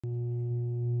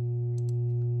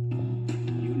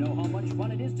much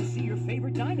fun it is to see your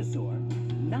favorite dinosaur?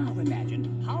 Now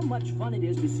imagine how much fun it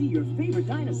is to see your favorite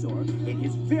dinosaur in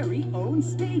his very own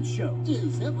stage show.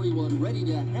 Is everyone ready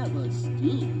to have a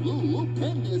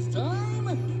stupendous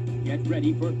time? Get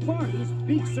ready for Barney's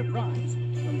Big Surprise,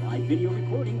 a live video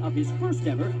recording of his first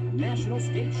ever national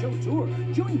stage show tour.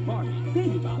 Join Barney,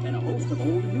 Baby Bob, and a host of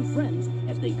old and new friends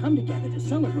as they come together to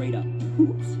celebrate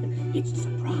oops, it's a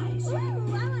surprise. Ooh, I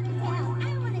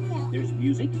want to tell. There's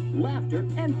music, laughter,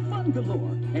 and fun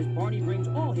galore as Barney brings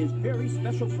all his very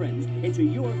special friends into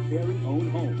your very own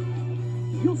home.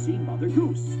 You'll see Mother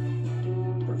Goose,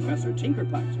 Professor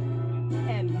Tinkerbutt,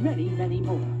 and many, many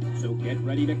more. So get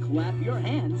ready to clap your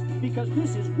hands because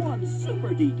this is one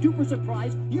super-duper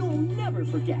surprise you'll never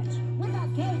forget. With a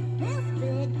cake this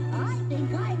big, I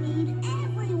think I need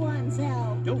everyone's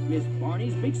help. Don't miss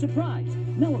Barney's Big Surprise,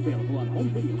 now available on home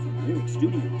video from Lyrick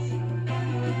Studios.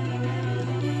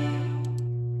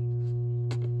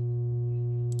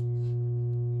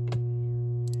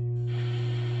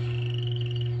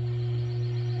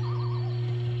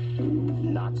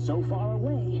 Not so far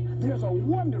away, there's a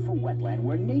wonderful wetland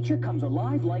where nature comes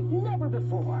alive like never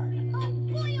before. Oh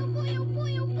boy, oh boy, oh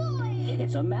boy, oh boy!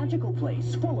 It's a magical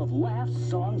place full of laughs,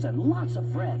 songs, and lots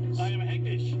of friends. I am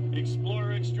Hegdish,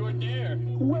 explorer extraordinaire.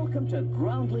 Welcome to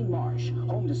Groundling Marsh,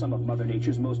 home to some of Mother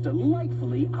Nature's most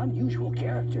delightfully unusual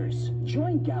characters.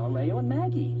 Join Galileo and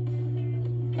Maggie,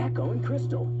 Echo and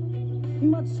Crystal,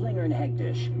 Mudslinger and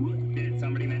Hegdish, Did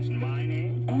somebody mention my name?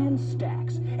 and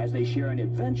Stax as they share an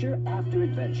adventure after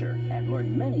adventure and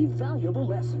learn many valuable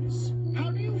lessons.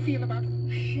 How do you feel about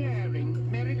sharing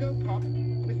Merry-Go-Pop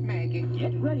with Maggie?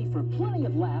 Get ready for plenty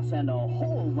of laughs and a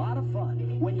whole lot of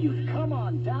fun when you come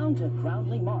on down to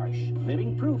Groundling Marsh,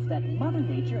 living proof that Mother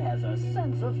Nature has a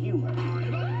sense of humor.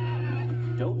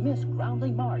 Don't miss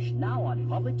Groundling Marsh, now on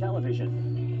public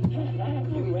television.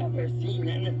 Have you ever seen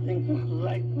anything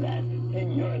like that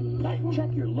in your life?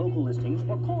 Check your local listings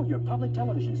or call your public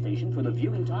television station for the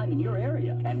viewing time in your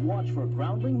area and watch for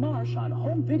Groundling Marsh on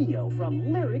home video from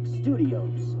Lyrick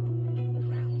Studios.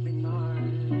 Groundling Marsh.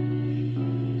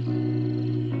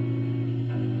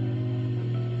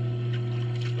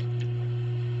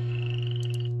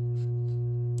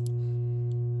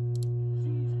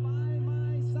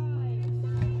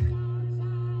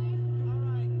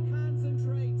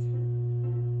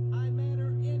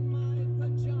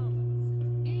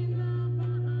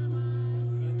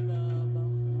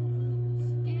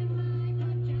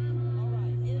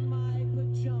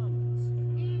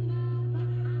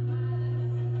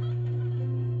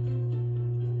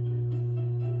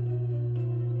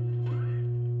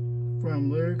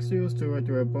 From Lyrick Studios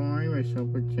director Barney Mitchell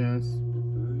Jess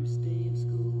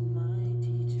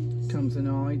comes an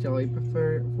all jolly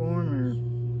performer.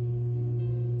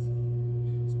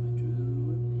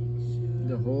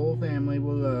 The whole family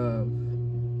will love.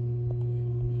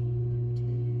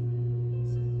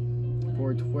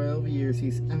 For 12 years,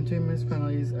 he's entered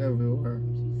municipalities everywhere.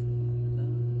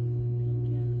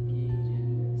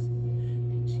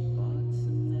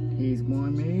 He's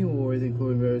won many awards,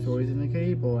 including various awards in the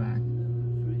Cable Act.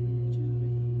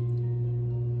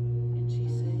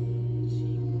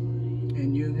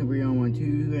 And you can be on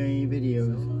 2 great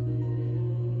videos.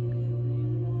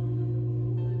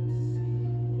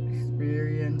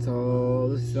 Experience all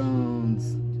the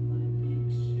sounds,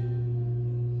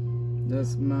 the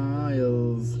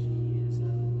smiles,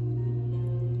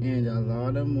 and a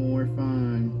lot of more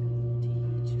fun.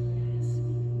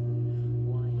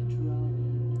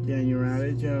 Then you're out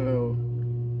of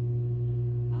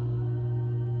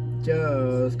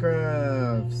Joe's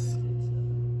Crafts.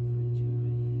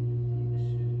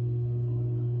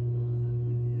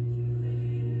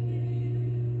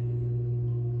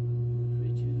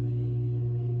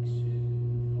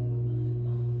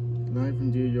 Live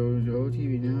from Joe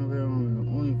TV now available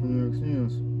only from Lyrick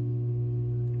Studios.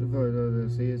 The photo of the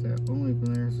see is that only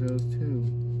from Lyrick Studios too.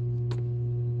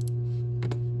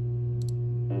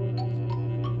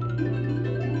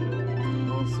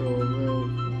 Also,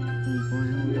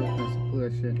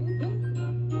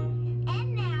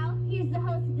 And now, here's the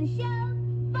host of the show,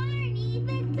 Barney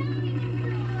the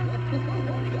Dinosaur.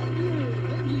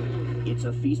 It's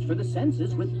a feast for the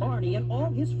senses with Barney and all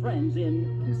his friends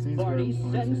in Barney's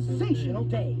Sensational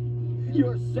Day.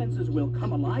 Your senses will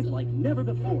come alive like never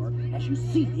before as you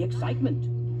see the excitement,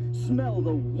 smell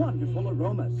the wonderful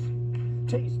aromas,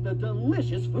 taste the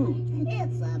delicious food,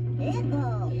 It's a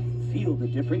pickle. feel the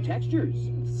different textures,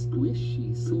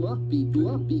 Squishy, sloppy,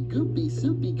 gloppy, goopy,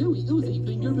 soupy, gooey, oozy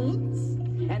fingerprints.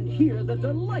 and hear the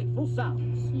delightful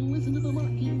sounds. Listen to the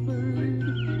mockingbird.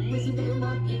 Listen to the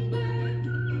mockingbird.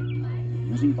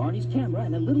 You Using Barney's camera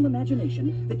and a little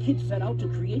imagination, the kids set out to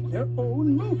create their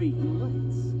own movie.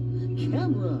 Lights,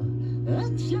 camera,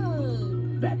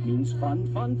 action! That means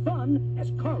fun, fun, fun,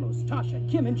 as Carlos, Tasha,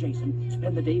 Kim, and Jason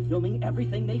spend the day filming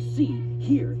everything they see,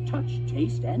 hear, touch,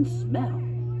 taste, and smell.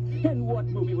 And what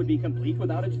movie would be complete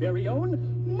without its very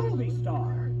own movie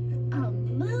star? A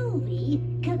movie?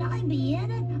 Could I be in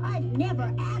it? I've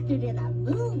never acted in a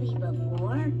movie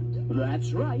before.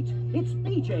 That's right. It's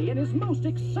BJ in his most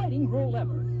exciting role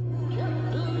ever.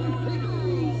 Captain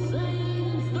Pickles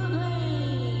saves the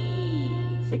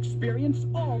day! Experience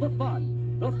all the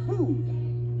fun, the food,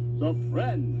 the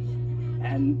friends,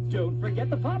 and don't forget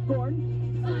the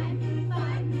popcorn. Fun,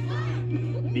 fun,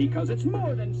 fun. Because it's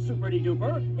more than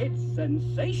super-de-duper, it's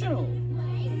sensational.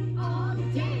 Play all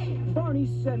day.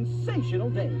 Barney's Sensational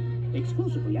Day,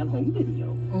 exclusively on home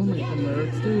video. Only from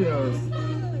Lyrick Studios.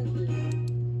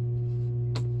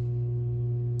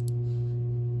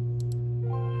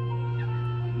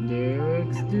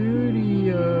 Lyrick Studios.